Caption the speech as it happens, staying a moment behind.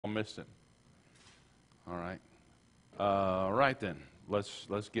Missed it. All right. All right then.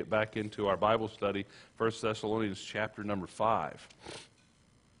 Let's get back into our Bible study. 1 Thessalonians chapter number 5.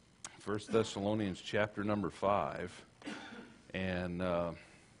 1 Thessalonians chapter number 5. And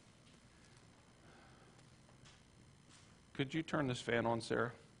could you turn this fan on,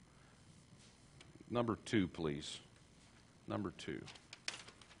 Sarah? Number 2, please. Number 2.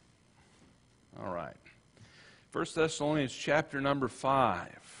 All right. 1 Thessalonians chapter number 5.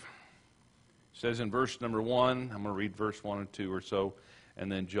 It says in verse number 1, I'm going to read verse 1 and 2 or so,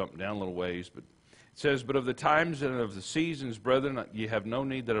 and then jump down a little ways. But it says, "But of the times and of the seasons, brethren, ye have no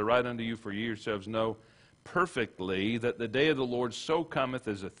need that I write unto you, for ye yourselves know perfectly that the day of the Lord so cometh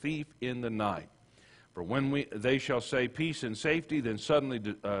as a thief in the night. For when they shall say peace and safety, then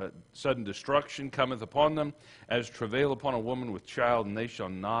sudden destruction cometh upon them, as travail upon a woman with child, and they shall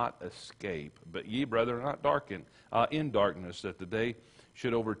not escape. But ye, brethren, are not darkened in darkness, that the day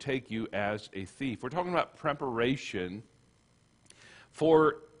should overtake you as a thief." We're talking about preparation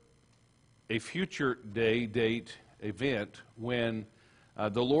for a future date event when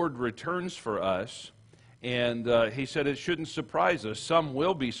the Lord returns for us. And he said it shouldn't surprise us. Some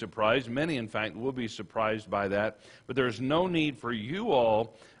will be surprised. Many, in fact, will be surprised by that. But there's no need for you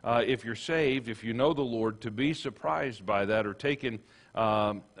all, if you're saved, if you know the Lord, to be surprised by that or taken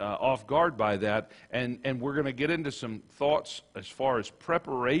off guard by that. And we're going to get into some thoughts as far as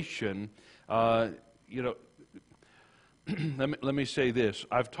preparation. Let me say this.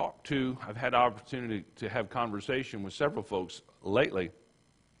 I've had opportunity to have conversation with several folks lately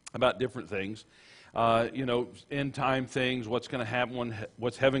about different things. End time things, what's going to happen,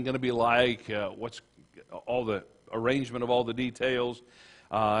 what's heaven going to be like, what's all the arrangement of all the details,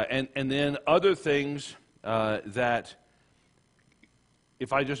 and then other things that,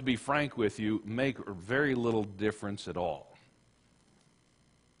 if I just be frank with you, make very little difference at all.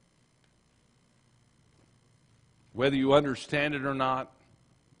 Whether you understand it or not,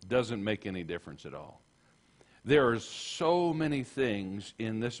 doesn't make any difference at all. There are so many things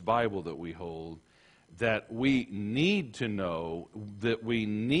in this Bible that we hold that we need to know, that we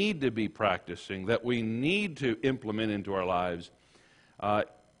need to be practicing, that we need to implement into our lives. And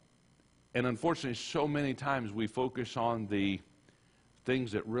unfortunately, so many times we focus on the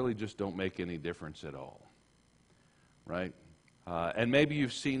things that really just don't make any difference at all. Right? And maybe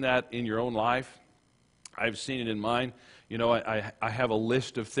you've seen that in your own life. I've seen it in mine. I have a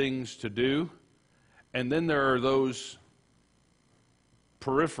list of things to do, and then there are those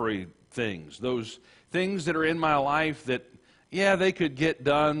periphery things, those things that are in my life that, yeah, they could get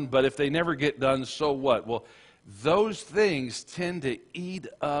done, but if they never get done, so what? Well, those things tend to eat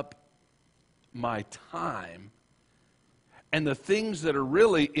up my time, and the things that are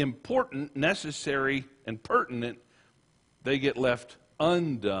really important, necessary, and pertinent, they get left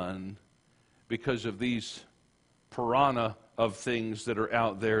undone because of these piranha of things that are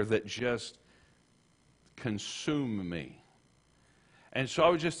out there that just consume me. And so I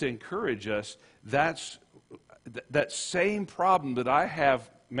would just encourage us, that same problem that I have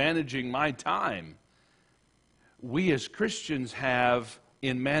managing my time, we as Christians have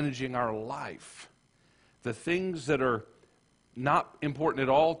in managing our life. The things that are not important at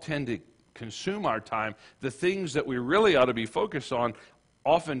all tend to consume our time. The things that we really ought to be focused on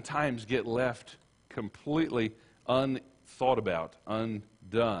oftentimes get left completely unthought about,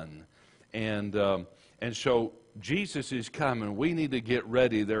 undone. And so Jesus is coming. We need to get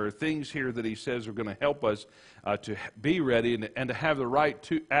ready. There are things here that he says are going to help us to be ready and to have the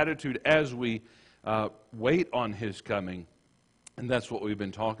right attitude as we wait on his coming. And that's what we've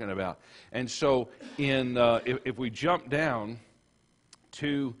been talking about. And so if we jump down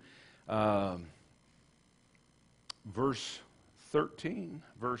to verse 13,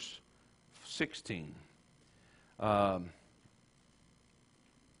 verse 16,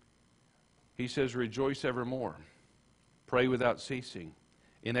 he says, "Rejoice evermore, pray without ceasing.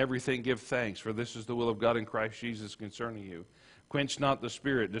 In everything give thanks, for this is the will of God in Christ Jesus concerning you. Quench not the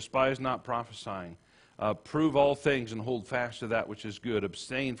spirit, despise not prophesying. Prove all things and hold fast to that which is good.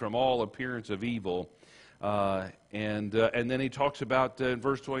 Abstain from all appearance of evil." And then he talks about, in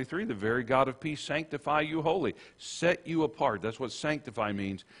verse 23, "The very God of peace sanctify you wholly." Set you apart. That's what sanctify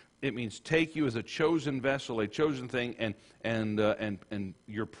means. It means take you as a chosen vessel, a chosen thing, and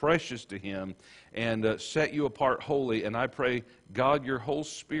you're precious to him, and set you apart wholly. And I pray, God, your whole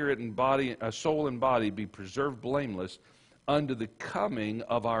spirit and body, soul and body be preserved blameless unto the coming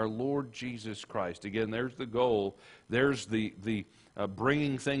of our Lord Jesus Christ. Again, there's the goal. There's the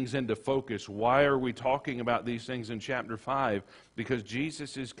bringing things into focus. Why are we talking about these things in chapter 5? Because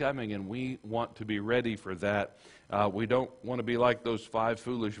Jesus is coming, and we want to be ready for that. We don't want to be like those 5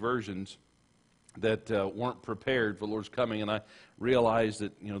 foolish virgins that weren't prepared for the Lord's coming. And I realized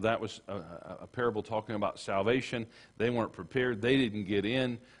that, that was a parable talking about salvation. They weren't prepared. They didn't get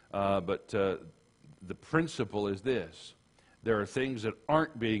in. But the principle is this. There are things that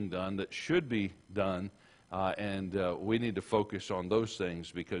aren't being done that should be done, and we need to focus on those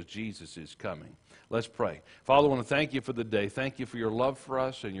things because Jesus is coming. Let's pray. Father, I want to thank you for the day. Thank you for your love for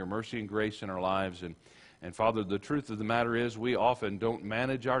us and your mercy and grace in our lives. And Father, the truth of the matter is we often don't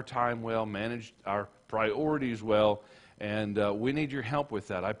manage our time well, manage our priorities well, and we need your help with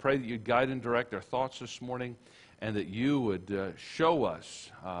that. I pray that you'd guide and direct our thoughts this morning, and that you would show us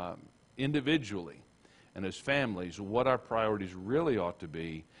individually and as families what our priorities really ought to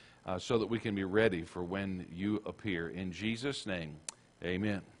be, so that we can be ready for when you appear. In Jesus' name,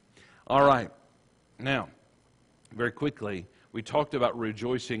 amen. All right. Now, very quickly, we talked about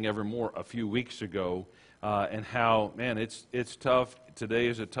rejoicing evermore a few weeks ago, and how, man, it's tough. Today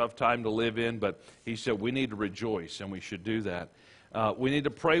is a tough time to live in, but he said we need to rejoice, and we should do that. We need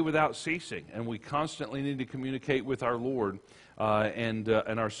to pray without ceasing, and we constantly need to communicate with our Lord and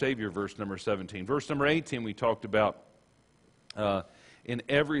our Savior, verse number 17. Verse number 18, we talked about in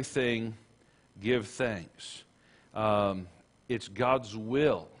everything give thanks. It's God's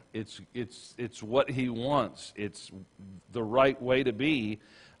will. It's what he wants. It's the right way to be.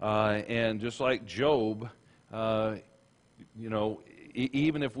 And just like Job, even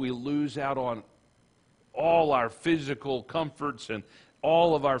if we lose out on all our physical comforts and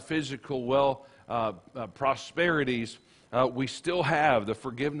all of our physical prosperities, we still have the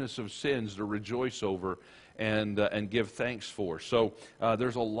forgiveness of sins to rejoice over and give thanks for. So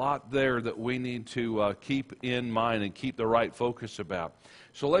there's a lot there that we need to keep in mind and keep the right focus about.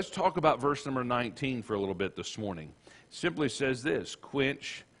 So let's talk about verse number 19 for a little bit this morning. It simply says this: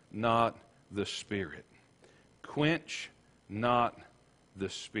 quench not the Spirit. Quench not the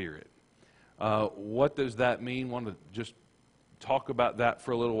Spirit. What does that mean? I want to just talk about that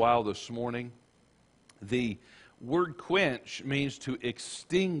for a little while this morning. The word quench means to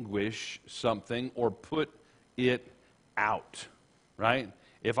extinguish something or put it out, right?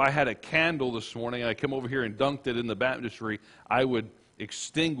 If I had a candle this morning and I come over here and dunked it in the baptistry, I would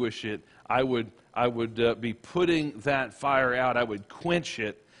extinguish it. I would be putting that fire out. I would quench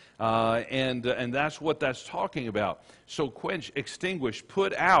it. And that's what that's talking about. So quench, extinguish,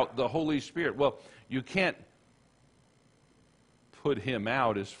 put out the Holy Spirit. Well, you can't put him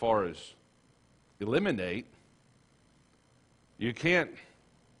out as far as eliminate. You can't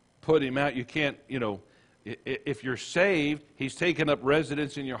put him out. You can't, if you're saved, he's taken up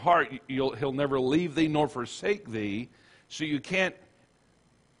residence in your heart. He'll never leave thee nor forsake thee. So you can't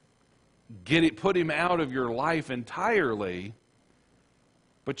put him out of your life entirely.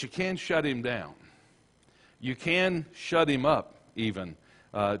 But you can shut him down. You can shut him up even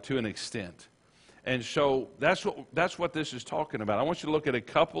to an extent. And so that's what this is talking about. I want you to look at a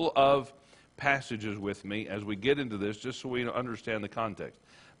couple of passages with me as we get into this, just so we understand the context.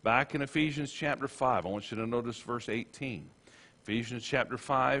 Back in Ephesians chapter 5, I want you to notice verse 18. Ephesians chapter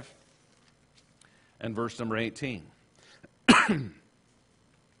 5 and verse number 18.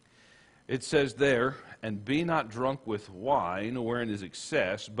 It says there, and be not drunk with wine, wherein is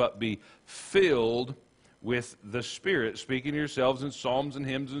excess, but be filled with the Spirit, speaking to yourselves in psalms and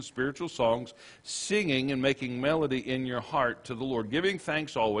hymns and spiritual songs, singing and making melody in your heart to the Lord, giving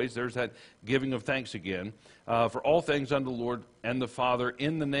thanks always. There's that giving of thanks again, for all things unto the Lord and the Father,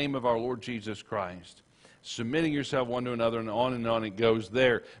 in the name of our Lord Jesus Christ, submitting yourself one to another, and on it goes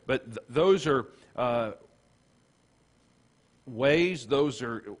there. But those are ways, those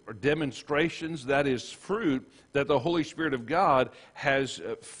are demonstrations, that is fruit that the Holy Spirit of God has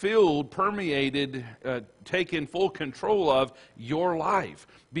filled, permeated, taken full control of your life.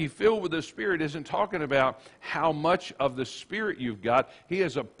 Be filled with the Spirit isn't talking about how much of the Spirit you've got. He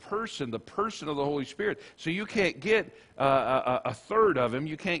is a person, the person of the Holy Spirit. So you can't get a third of Him.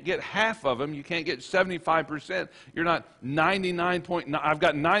 You can't get half of Him. You can't get 75%. You're not 99.9. I've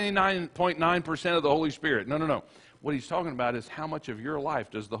got 99.9% of the Holy Spirit. No. What he's talking about is how much of your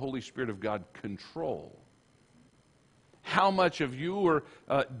life does the Holy Spirit of God control? How much of your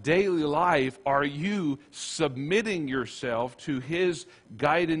daily life are you submitting yourself to His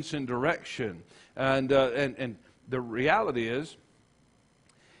guidance and direction? And the reality is,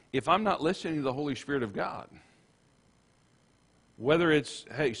 if I'm not listening to the Holy Spirit of God, Whether it's,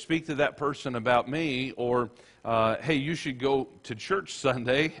 hey, speak to that person about me, or, hey, you should go to church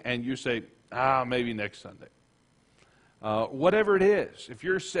Sunday, and you say, maybe next Sunday. Whatever it is, if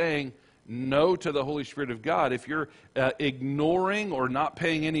you're saying no to the Holy Spirit of God, if you're ignoring or not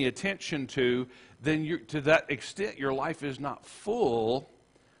paying any attention to, then to that extent your life is not full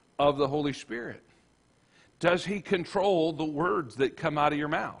of the Holy Spirit. Does He control the words that come out of your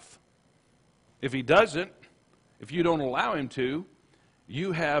mouth? If He doesn't, if you don't allow Him to,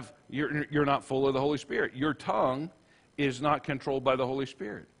 you're not full of the Holy Spirit. Your tongue is not controlled by the Holy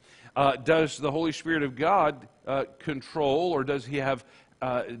Spirit. Does the Holy Spirit of God control, or does He have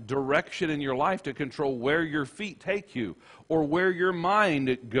direction in your life to control where your feet take you or where your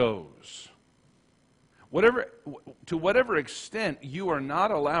mind goes? To whatever extent you are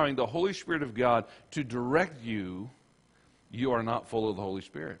not allowing the Holy Spirit of God to direct you, you are not full of the Holy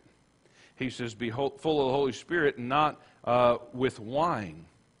Spirit. He says, be full of the Holy Spirit, not with wine,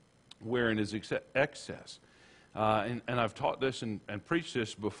 wherein is excess. And I've taught this and preached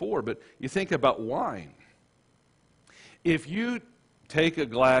this before, but you think about wine. If you take a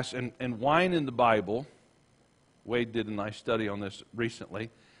glass, and wine in the Bible, Wade did a nice study on this recently.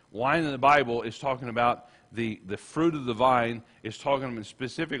 Wine in the Bible is talking about the fruit of the vine, is talking about,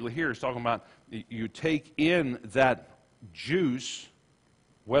 specifically here, is talking about you take in that juice,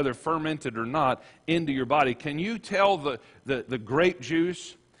 whether fermented or not, into your body. Can you tell the grape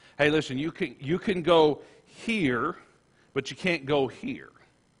juice, hey, listen, you can go here, but you can't go here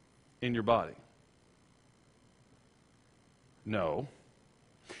in your body? No.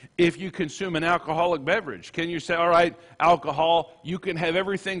 If you consume an alcoholic beverage, can you say, all right, alcohol, you can have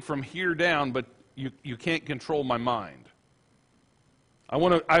everything from here down, but you can't control my mind?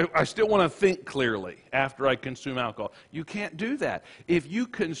 I still want to think clearly after I consume alcohol. You can't do that. If you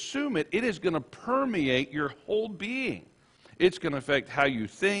consume it, it is going to permeate your whole being. It's going to affect how you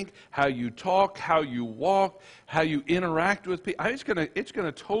think, how you talk, how you walk, how you interact with people. It's going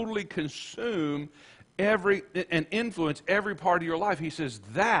to totally consume and influence every part of your life. He says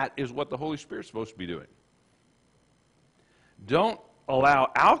that is what the Holy Spirit's supposed to be doing. Don't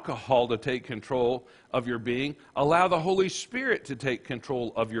allow alcohol to take control of your being. Allow the Holy Spirit to take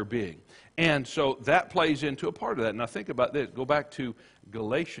control of your being. And so that plays into a part of that. Now think about this. Go back to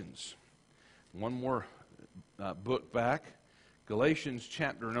Galatians. One more book back. Galatians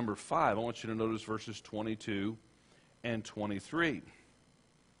chapter number 5. I want you to notice verses 22 and 23.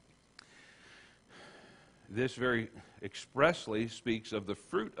 This very expressly speaks of the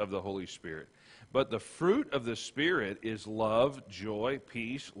fruit of the Holy Spirit. But the fruit of the Spirit is love, joy,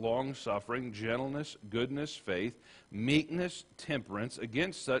 peace, long-suffering, gentleness, goodness, faith, meekness, temperance.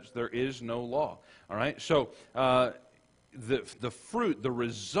 Against such there is no law. All right? So the fruit, the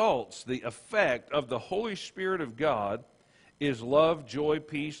results, the effect of the Holy Spirit of God is love, joy,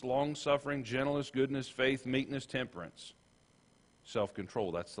 peace, long-suffering, gentleness, goodness, faith, meekness, temperance.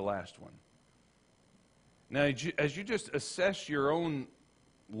 Self-control, that's the last one. Now, as you just assess your own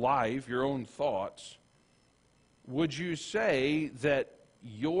life, your own thoughts, would you say that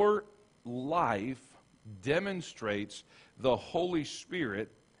your life demonstrates the Holy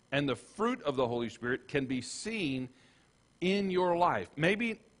Spirit, and the fruit of the Holy Spirit can be seen in your life?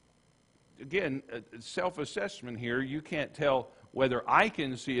 Maybe, again, self-assessment here, you can't tell whether I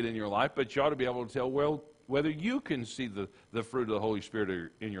can see it in your life, but you ought to be able to tell, well, whether you can see the fruit of the Holy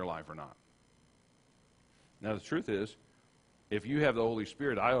Spirit in your life or not. Now, the truth is, if you have the Holy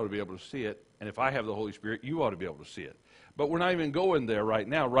Spirit, I ought to be able to see it. And if I have the Holy Spirit, you ought to be able to see it. But we're not even going there right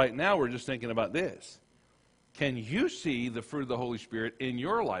now. Right now, we're just thinking about this. Can you see the fruit of the Holy Spirit in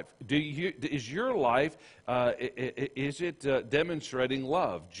your life? Is your life, is it demonstrating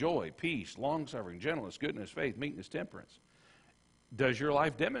love, joy, peace, long-suffering, gentleness, goodness, faith, meekness, temperance? Does your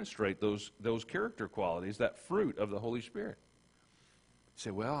life demonstrate those character qualities, that fruit of the Holy Spirit? Say,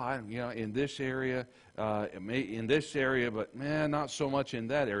 well, in this area, but man, not so much in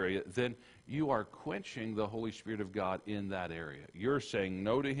that area. Then you are quenching the Holy Spirit of God in that area. You're saying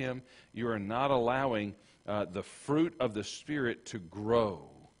no to Him. You are not allowing the fruit of the Spirit to grow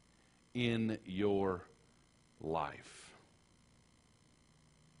in your life.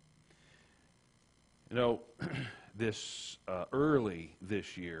 You know, early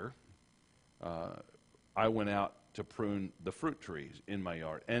this year, I went out to prune the fruit trees in my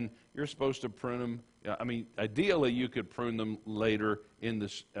yard. And you're supposed to prune them. I mean, ideally you could prune them later in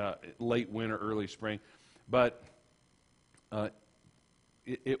this late winter, early spring. But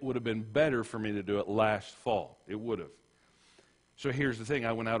it would have been better for me to do it last fall. It would have. So here's the thing.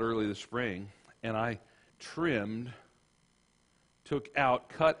 I went out early this spring, and I trimmed took out,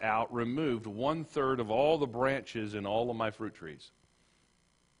 cut out, removed 1/3 of all the branches in all of my fruit trees.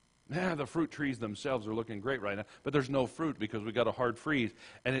 Now, the fruit trees themselves are looking great right now, but there's no fruit because we got a hard freeze,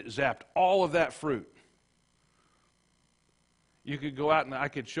 and it zapped all of that fruit. You could go out and I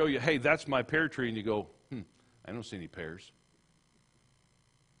could show you, hey, that's my pear tree, and you go, I don't see any pears.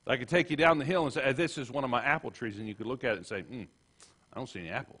 I could take you down the hill and say, this is one of my apple trees, and you could look at it and say, I don't see any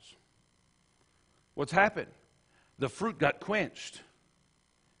apples. What's happened? The fruit got quenched.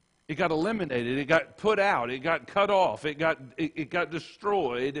 It got eliminated. It got put out. It got cut off. It got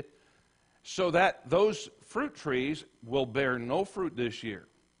destroyed, so that those fruit trees will bear no fruit this year.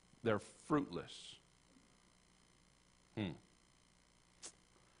 They're fruitless.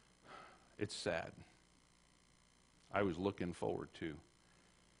 It's sad. I was looking forward to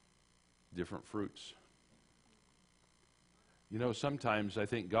different fruits. You know, sometimes I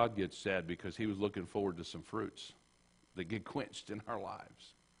think God gets sad because he was looking forward to some fruits that get quenched in our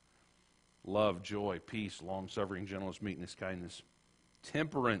lives. Love, joy, peace, long-suffering, gentleness, meekness, kindness,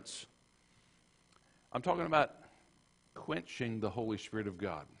 temperance. I'm talking about quenching the Holy Spirit of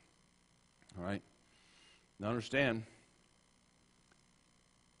God. All right? Now understand,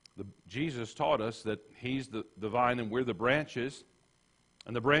 Jesus taught us that he's the vine and we're the branches.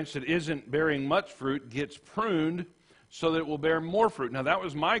 And the branch that isn't bearing much fruit gets pruned so that it will bear more fruit. Now, that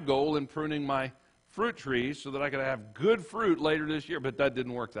was my goal in pruning my fruit trees so that I could have good fruit later this year, but that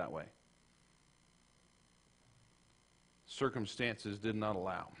didn't work that way. Circumstances did not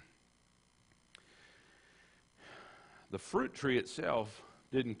allow. The fruit tree itself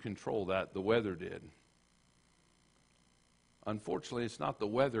didn't control that. The weather did. Unfortunately, it's not the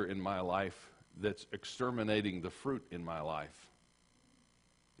weather in my life that's exterminating the fruit in my life.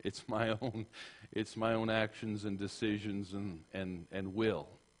 It's my own actions and decisions and will,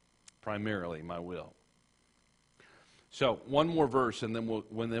 primarily my will. So one more verse, and then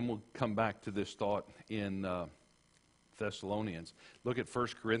we'll come back to this thought in Thessalonians. Look at 1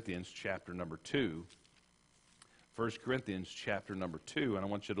 Corinthians chapter number 2. 1 Corinthians chapter number 2, and I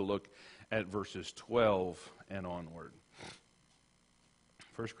want you to look at verses 12 and onward.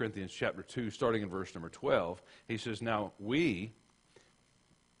 1 Corinthians chapter 2, starting in verse number 12, he says, "Now we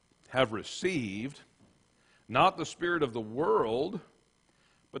have received not the spirit of the world,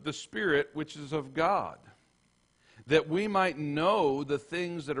 but the Spirit which is of God, that we might know the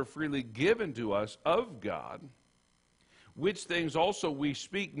things that are freely given to us of God, which things also we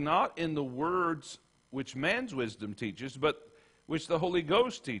speak not in the words which man's wisdom teaches, but which the Holy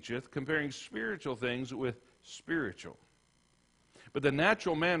Ghost teacheth, comparing spiritual things with spiritual. But the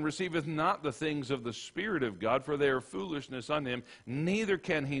natural man receiveth not the things of the Spirit of God, for they are foolishness unto him, neither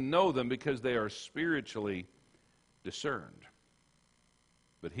can he know them, because they are spiritually discerned.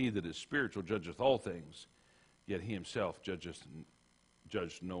 But he that is spiritual judgeth all things, yet he himself is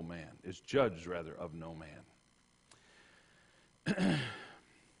judged of no man."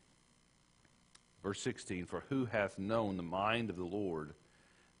 Verse 16, "For who hath known the mind of the Lord,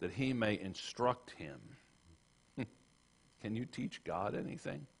 that he may instruct him?" Can you teach God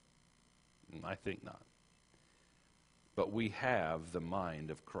anything? I think not. But we have the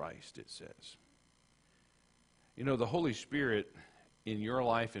mind of Christ, it says. You know, the Holy Spirit in your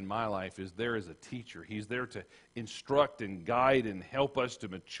life, in my life, is there as a teacher. He's there to instruct and guide and help us to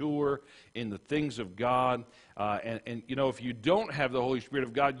mature in the things of God. And you know, if you don't have the Holy Spirit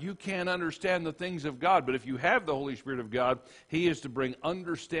of God, you can't understand the things of God. But if you have the Holy Spirit of God, He is to bring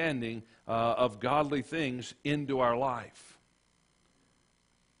understanding of godly things into our life.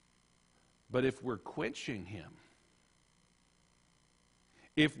 But if we're quenching Him,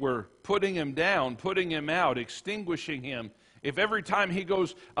 if we're putting Him down, putting Him out, extinguishing Him, if every time He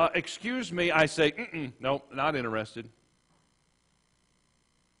goes, excuse me, I say, no, not interested.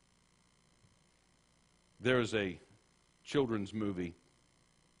 There's a children's movie,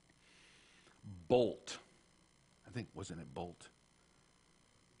 Bolt. I think, wasn't it Bolt?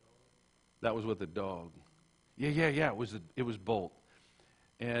 That was with the dog. Yeah, it was Bolt.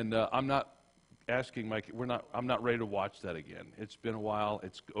 And I'm not asking I'm not ready to watch that again. It's been a while.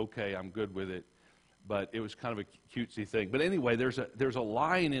 It's okay. I'm good with it. But it was kind of a cutesy thing. But anyway, there's a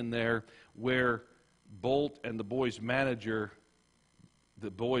line in there where Bolt and the boy's manager, the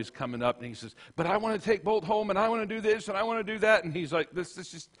boy's coming up and he says, "But I want to take Bolt home, and I want to do this, and I want to do that." And he's like, let's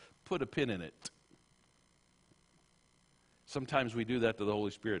just put a pin in it. Sometimes we do that to the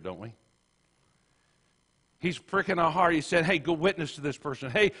Holy Spirit, don't we? He's pricking our heart. He said, "Hey, go witness to this person.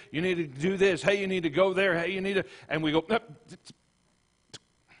 Hey, you need to do this. Hey, you need to go there. Hey, you need to..." And we go, nope.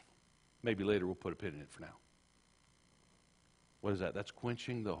 Maybe later we'll put a pin in it for now. What is that? That's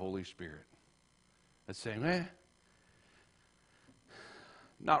quenching the Holy Spirit. That's saying,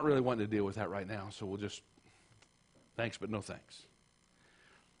 not really wanting to deal with that right now, so we'll just, thanks, but no thanks.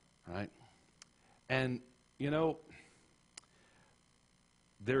 All right? And, you know,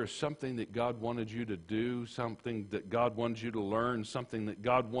 there is something that God wanted you to do, something that God wanted you to learn, something that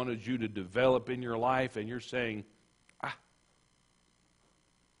God wanted you to develop in your life, and you're saying,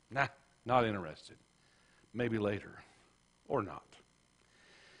 nah, not interested. Maybe later, or not.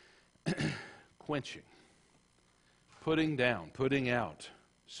 Quenching, putting down, putting out,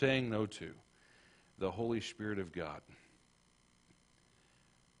 saying no to the Holy Spirit of God.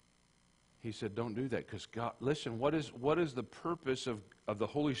 He said, don't do that, because God, listen, what is the purpose of the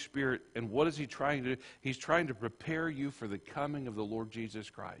Holy Spirit, and what is He trying to do? He's trying to prepare you for the coming of the Lord Jesus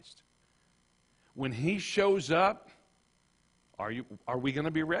Christ. When He shows up, are we going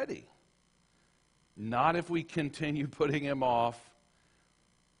to be ready? Not if we continue putting Him off,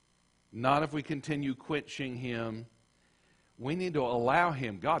 not if we continue quenching Him. We need to allow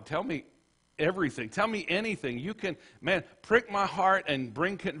Him. God, tell me everything. Tell me anything. You can, man, prick my heart and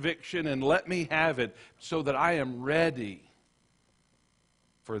bring conviction and let me have it so that I am ready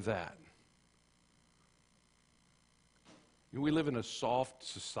for that. We live in a soft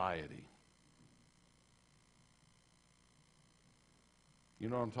society. You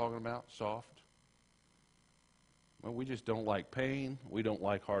know what I'm talking about? Soft. Well, we just don't like pain. We don't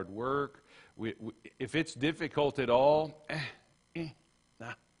like hard work. If it's difficult at all,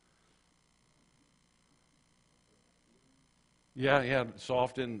 nah. Yeah,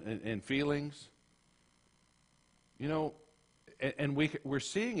 soft in feelings. You know, and we're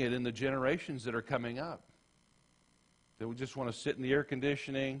seeing it in the generations that are coming up. That we just want to sit in the air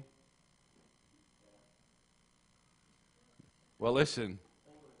conditioning. Well, listen.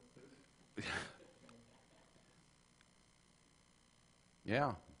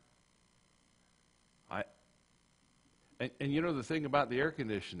 Yeah. And you know the thing about the air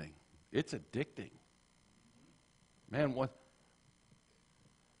conditioning, it's addicting. Man,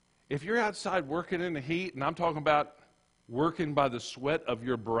 if you're outside working in the heat, and I'm talking about working by the sweat of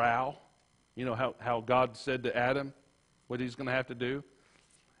your brow, you know how God said to Adam what he's going to have to do?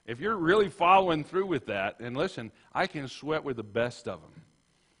 If you're really following through with that, and listen, I can sweat with the best of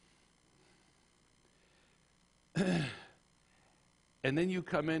them. And then you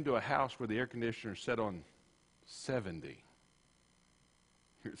come into a house where the air conditioner is set on 70.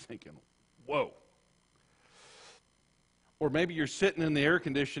 You're thinking, whoa. Or maybe you're sitting in the air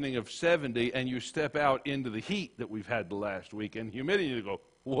conditioning of 70 and you step out into the heat that we've had the last week and humidity, you go,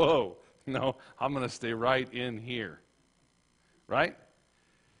 whoa, no, I'm going to stay right in here. Right?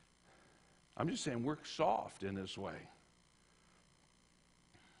 I'm just saying we're soft in this way.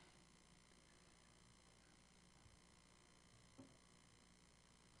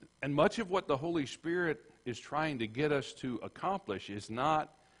 And much of what the Holy Spirit is trying to get us to accomplish is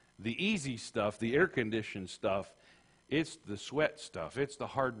not the easy stuff, the air-conditioned stuff. It's the sweat stuff. It's the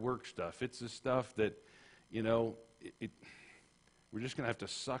hard work stuff. It's the stuff that, you know, we're just going to have to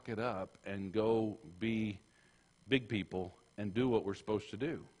suck it up and go be big people and do what we're supposed to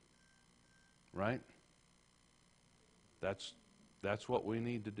do. Right? That's what we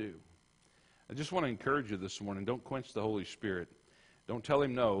need to do. I just want to encourage you this morning. Don't quench the Holy Spirit. Don't tell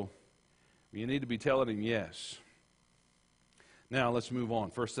Him no. You need to be telling Him yes. Now, let's move on.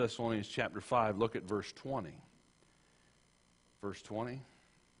 1 Thessalonians chapter 5, look at verse 20. Verse 20.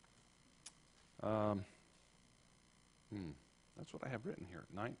 That's what I have written here.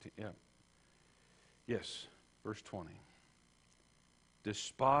 19, yeah. Yes, verse 20.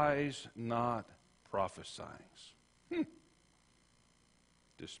 Despise not prophesying.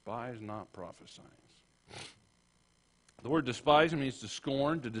 Despise not prophesying. The word despise means to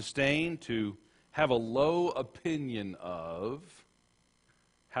scorn, to disdain, to have a low opinion of,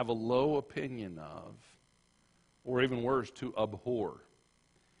 or even worse, to abhor.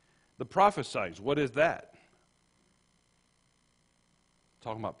 The prophesies, what is that?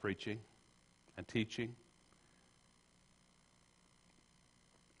 Talking about preaching and teaching.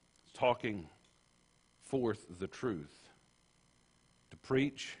 Talking forth the truth. To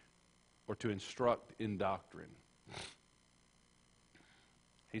preach or to instruct in doctrine.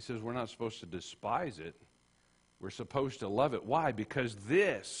 He says we're not supposed to despise it. We're supposed to love it. Why? Because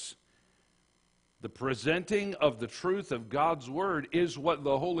this, the presenting of the truth of God's Word, is what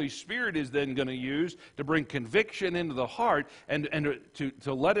the Holy Spirit is then going to use to bring conviction into the heart and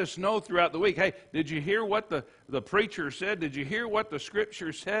to let us know throughout the week, hey, did you hear what the preacher said? Did you hear what the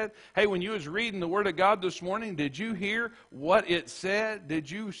Scripture said? Hey, when you was reading the Word of God this morning, did you hear what it said?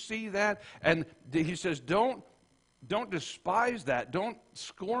 Did you see that? And he says, don't don't despise that. Don't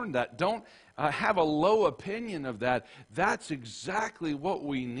scorn that. Don't have a low opinion of that. That's exactly what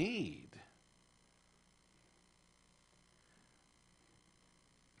we need.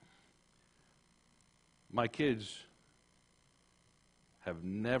 My kids have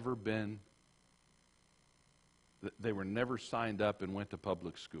never been, they were never signed up and went to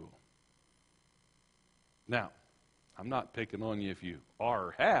public school. Now, I'm not picking on you if you are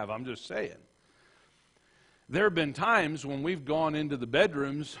or have, I'm just saying. There have been times when we've gone into the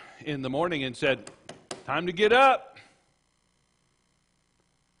bedrooms in the morning and said, time to get up.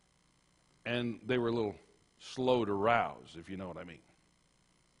 And they were a little slow to rouse, if you know what I mean.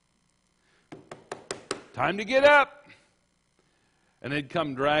 Time to get up. And they'd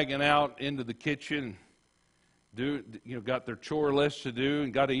come dragging out into the kitchen, got their chore list to do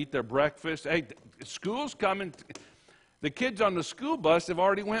and got to eat their breakfast. Hey, school's coming. The kids on the school bus have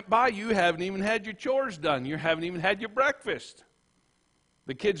already went by. You haven't even had your chores done. You haven't even had your breakfast.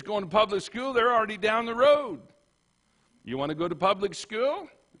 The kids going to public school, they're already down the road. You want to go to public school?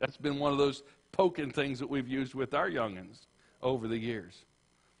 That's been one of those poking things that we've used with our youngins over the years.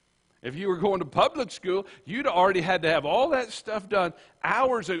 If you were going to public school, you'd already had to have all that stuff done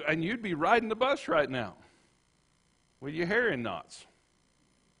hours ago, and you'd be riding the bus right now with your hair in knots.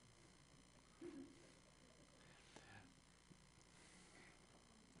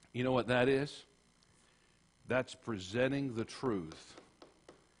 You know what that is? That's presenting the truth.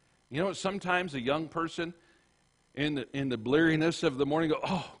 You know, sometimes a young person in the bleariness of the morning go,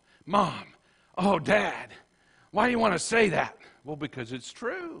 oh, Mom, oh, Dad, why do you want to say that? Well, because it's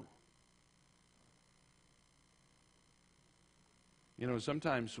true. You know,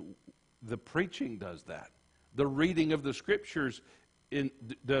 sometimes the preaching does that. The reading of the Scriptures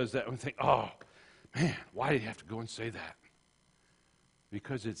does that. And we think, oh, man, why do you have to go and say that?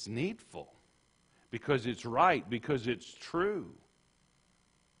 Because it's needful. Because it's right. Because it's true.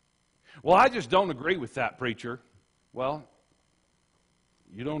 Well, I just don't agree with that, preacher. Well,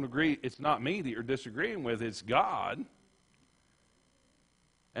 you don't agree. It's not me that you're disagreeing with. It's God.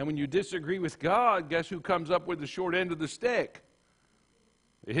 And when you disagree with God, guess who comes up with the short end of the stick?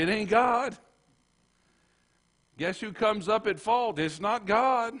 It ain't God. Guess who comes up at fault? It's not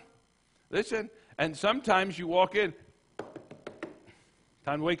God. Listen, and sometimes you walk in,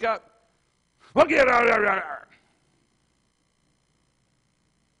 time to wake up. Well, get out of there.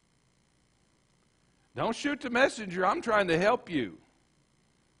 Don't shoot the messenger. I'm trying to help you.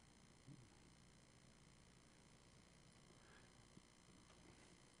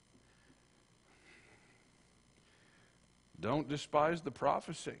 Don't despise the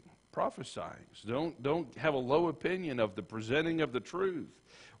prophesying. Don't have a low opinion of the presenting of the truth.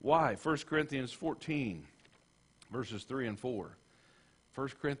 Why? 1 Corinthians 14, verses 3 and 4. 1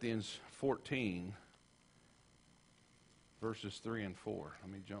 Corinthians 14, verses 3 and 4.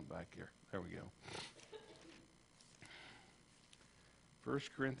 Let me jump back here. There we go. 1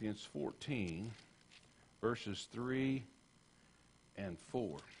 Corinthians 14, verses 3 and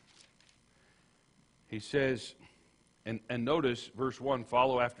 4. He says, and notice verse 1,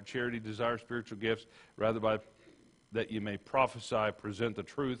 follow after charity, desire spiritual gifts, rather that you may prophesy, present the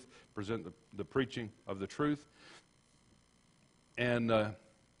truth, present the preaching of the truth. And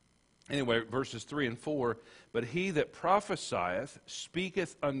anyway, verses 3 and 4, but he that prophesieth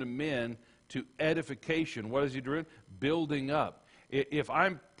speaketh unto men to edification. What is he doing? Building up. If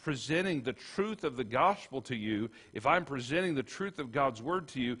I'm presenting the truth of the gospel to you, if I'm presenting the truth of God's word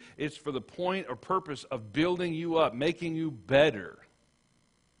to you, it's for the point or purpose of building you up, making you better.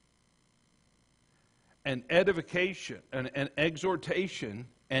 And edification, and exhortation,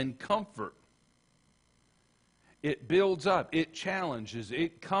 and comfort. It builds up, it challenges,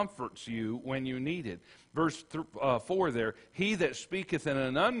 it comforts you when you need it. Verse 4 there, he that speaketh in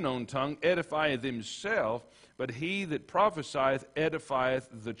an unknown tongue edifieth himself, but he that prophesieth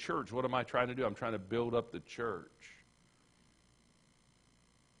edifieth the church. What am I trying to do? I'm trying to build up the church.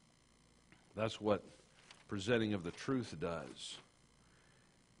 That's what presenting of the truth does.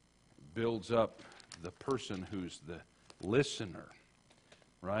 It builds up the person who's the listener,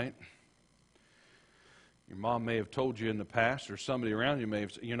 right? Your mom may have told you in the past, or somebody around you may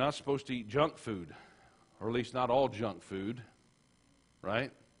have said, you're not supposed to eat junk food, or at least not all junk food,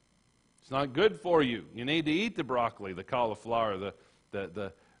 right? It's not good for you. You need to eat the broccoli, the cauliflower,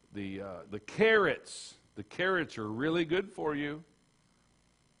 the carrots. The carrots are really good for you.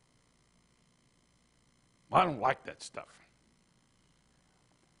 I don't like that stuff.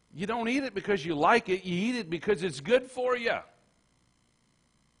 You don't eat it because you like it. You eat it because it's good for you.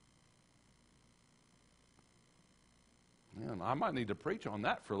 Man, I might need to preach on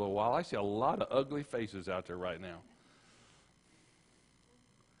that for a little while. I see a lot of ugly faces out there right now.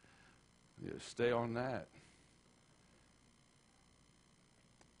 Yeah, stay on that.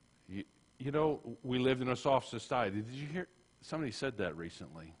 You know, we lived in a soft society. Did you hear? Somebody said that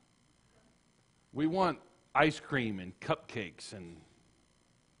recently. We want ice cream and cupcakes and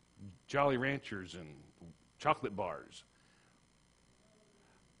Jolly Ranchers and chocolate bars.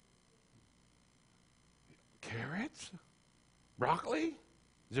 Carrots? Broccoli?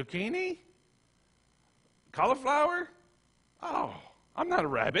 Zucchini? Cauliflower? Oh, I'm not a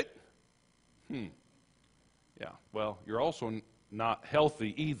rabbit. Yeah, well, you're also not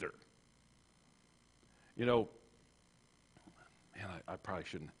healthy either. You know, man, I probably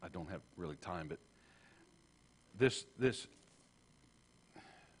shouldn't, I don't have really time, but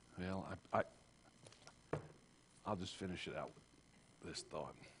well, I'll just finish it out with this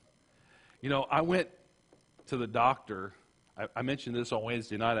thought. You know, I went to the doctor. I mentioned this on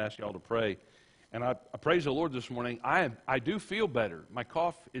Wednesday night. I asked y'all to pray. And I praise the Lord this morning. I do feel better. My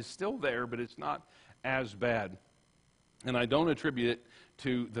cough is still there, but it's not as bad. And I don't attribute it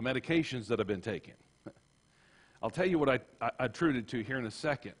to the medications that I've been taking. I'll tell you what I attributed to here in a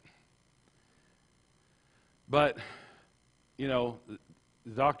second. But, you know,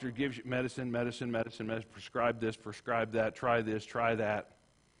 the doctor gives you medicine, prescribe this, prescribe that, try this, try that.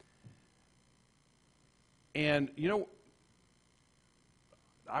 And, you know,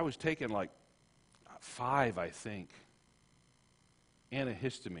 I was taking like 5, I think,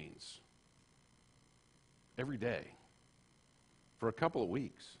 antihistamines every day for a couple of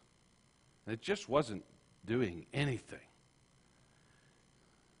weeks. And it just wasn't doing anything.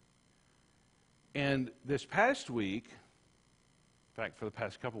 And this past week, in fact, for the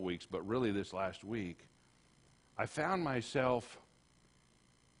past couple of weeks, but really this last week, I found myself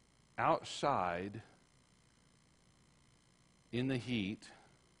outside in the heat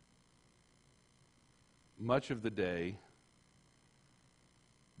much of the day,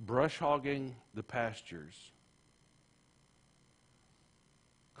 brush hogging the pastures,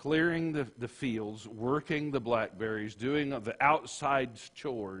 clearing the fields, working the blackberries, doing the outside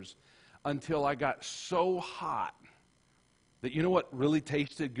chores until I got so hot that, you know what really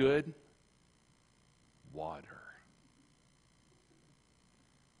tasted good? Water.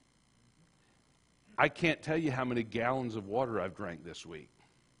 I can't tell you how many gallons of water I've drank this week.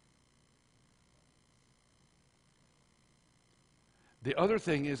 The other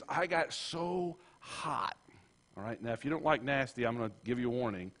thing is I got so hot. All right, now if you don't like nasty, I'm going to give you a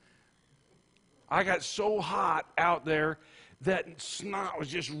warning. I got so hot out there that snot was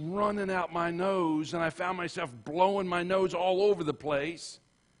just running out my nose, and I found myself blowing my nose all over the place.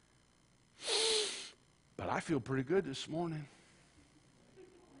 But I feel pretty good this morning.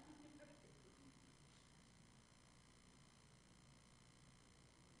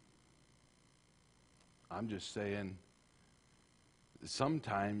 I'm just saying,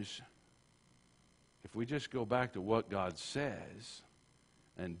 sometimes if we just go back to what God says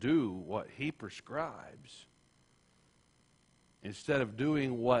and do what He prescribes, instead of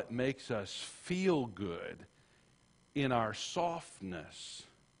doing what makes us feel good in our softness,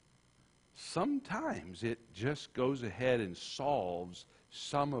 sometimes it just goes ahead and solves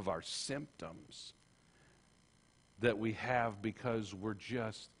some of our symptoms that we have because we're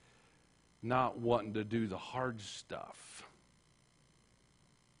just not wanting to do the hard stuff.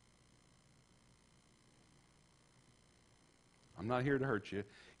 I'm not here to hurt you.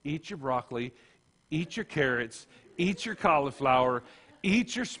 Eat your broccoli, eat your carrots, eat your cauliflower,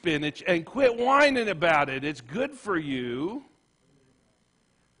 eat your spinach, and quit whining about it. It's good for you.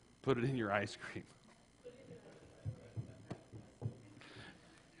 Put it in your ice cream.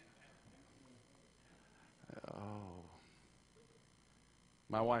 Oh.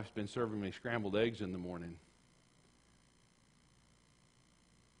 My wife's been serving me scrambled eggs in the morning.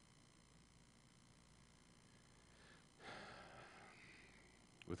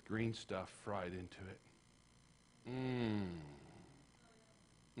 With green stuff fried into it.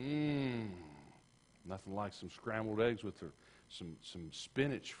 Nothing like some scrambled eggs with some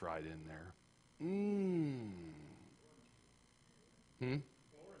spinach fried in there.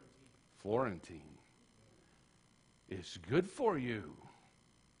 Florentine. It's good for you.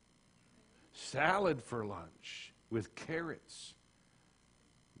 Salad for lunch with carrots,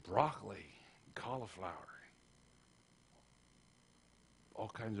 broccoli, cauliflower. All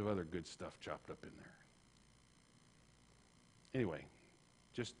kinds of other good stuff chopped up in there. Anyway,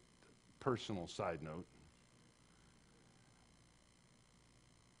 just personal side note.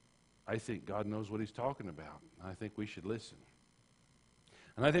 I think God knows what He's talking about. I think we should listen.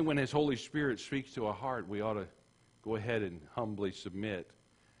 And I think when His Holy Spirit speaks to a heart, we ought to go ahead and humbly submit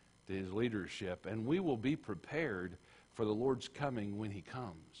to His leadership, and we will be prepared for the Lord's coming when He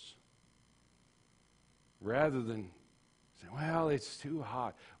comes. Rather than say, well, it's too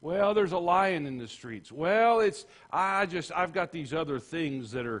hot. Well, there's a lion in the streets. Well, I've got these other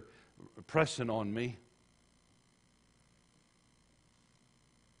things that are pressing on me.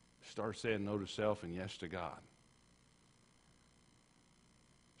 Start saying no to self and yes to God.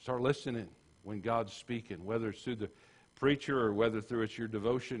 Start listening when God's speaking, whether it's through the preacher or whether through it's your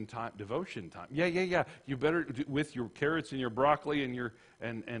devotion time. Devotion time. Yeah. You better, with your carrots and your broccoli and your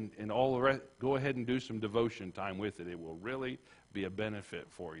and all the rest, go ahead and do some devotion time with it. It will really be a benefit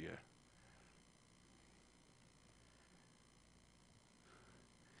for you.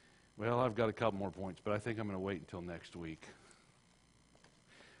 Well, I've got a couple more points, but I think I'm going to wait until next week.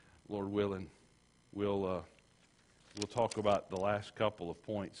 Lord willing, we'll talk about the last couple of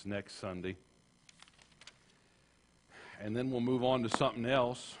points next Sunday. And then we'll move on to something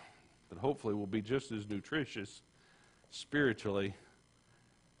else that hopefully will be just as nutritious spiritually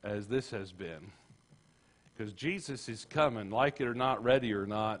as this has been. Because Jesus is coming, like it or not, ready or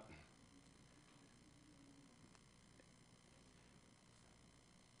not.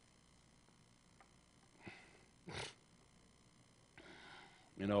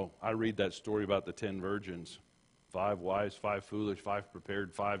 You know, I read that story about the 10 virgins. 5 wise, 5 foolish, 5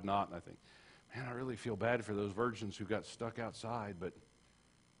 prepared, 5 not. And I think, man, I really feel bad for those virgins who got stuck outside, but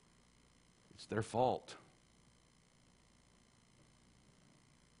it's their fault.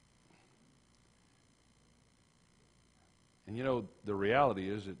 And you know, the reality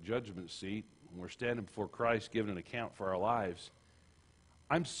is at judgment seat, when we're standing before Christ giving an account for our lives,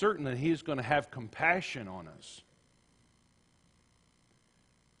 I'm certain that He's going to have compassion on us.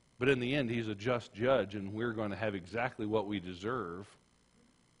 But in the end, He's a just judge, and we're going to have exactly what we deserve.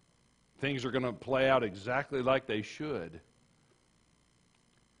 Things are going to play out exactly like they should.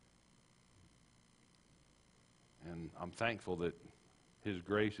 And I'm thankful that His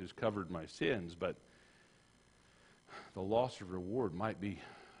grace has covered my sins, but the loss of reward might be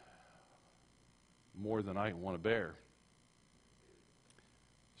more than I want to bear.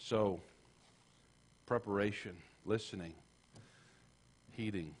 So, preparation, listening,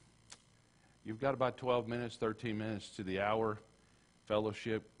 heeding. You've got about 12 minutes, 13 minutes to the hour.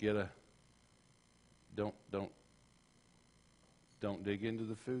 Fellowship, don't dig into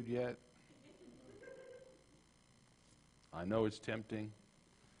the food yet. I know it's tempting.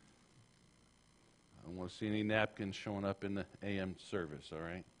 I don't want to see any napkins showing up in the AM service, all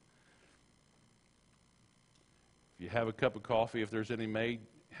right? If you have a cup of coffee, if there's any made,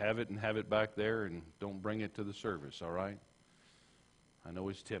 have it and have it back there, and don't bring it to the service, all right? I know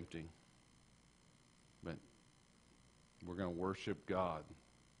it's tempting, but we're going to worship God.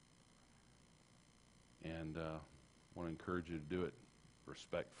 And I want to encourage you to do it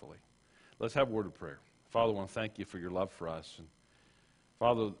respectfully. Let's have a word of prayer. Father, I want to thank you for your love for us. And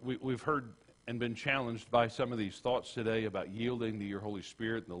Father, we've heard and been challenged by some of these thoughts today about yielding to your Holy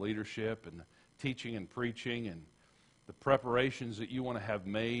Spirit and the leadership and the teaching and preaching and the preparations that you want to have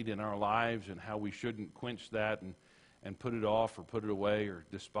made in our lives and how we shouldn't quench that and put it off or put it away or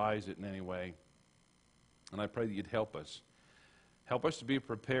despise it in any way. And I pray that you'd help us. Help us to be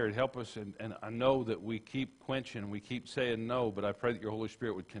prepared. Help us, and I know that we keep quenching and we keep saying no, but I pray that your Holy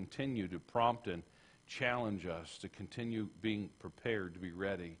Spirit would continue to prompt and challenge us to continue being prepared, to be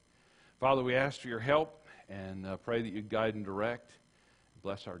ready. Father, we ask for your help and pray that you'd guide and direct.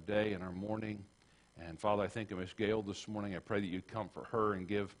 Bless our day and our morning. And Father, I think of Miss Gail this morning. I pray that you'd comfort her and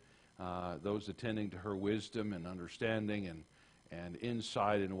give those attending to her wisdom and understanding and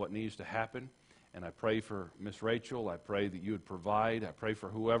insight into what needs to happen. And I pray for Miss Rachel. I pray that you would provide. I pray for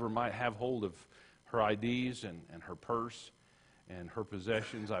whoever might have hold of her IDs and her purse and her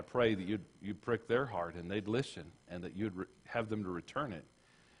possessions. I pray that you'd prick their heart and they'd listen and that you'd have them to return it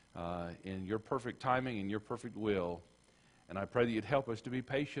in your perfect timing and your perfect will. And I pray that you'd help us to be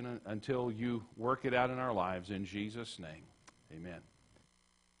patient until you work it out in our lives. In Jesus' name, amen.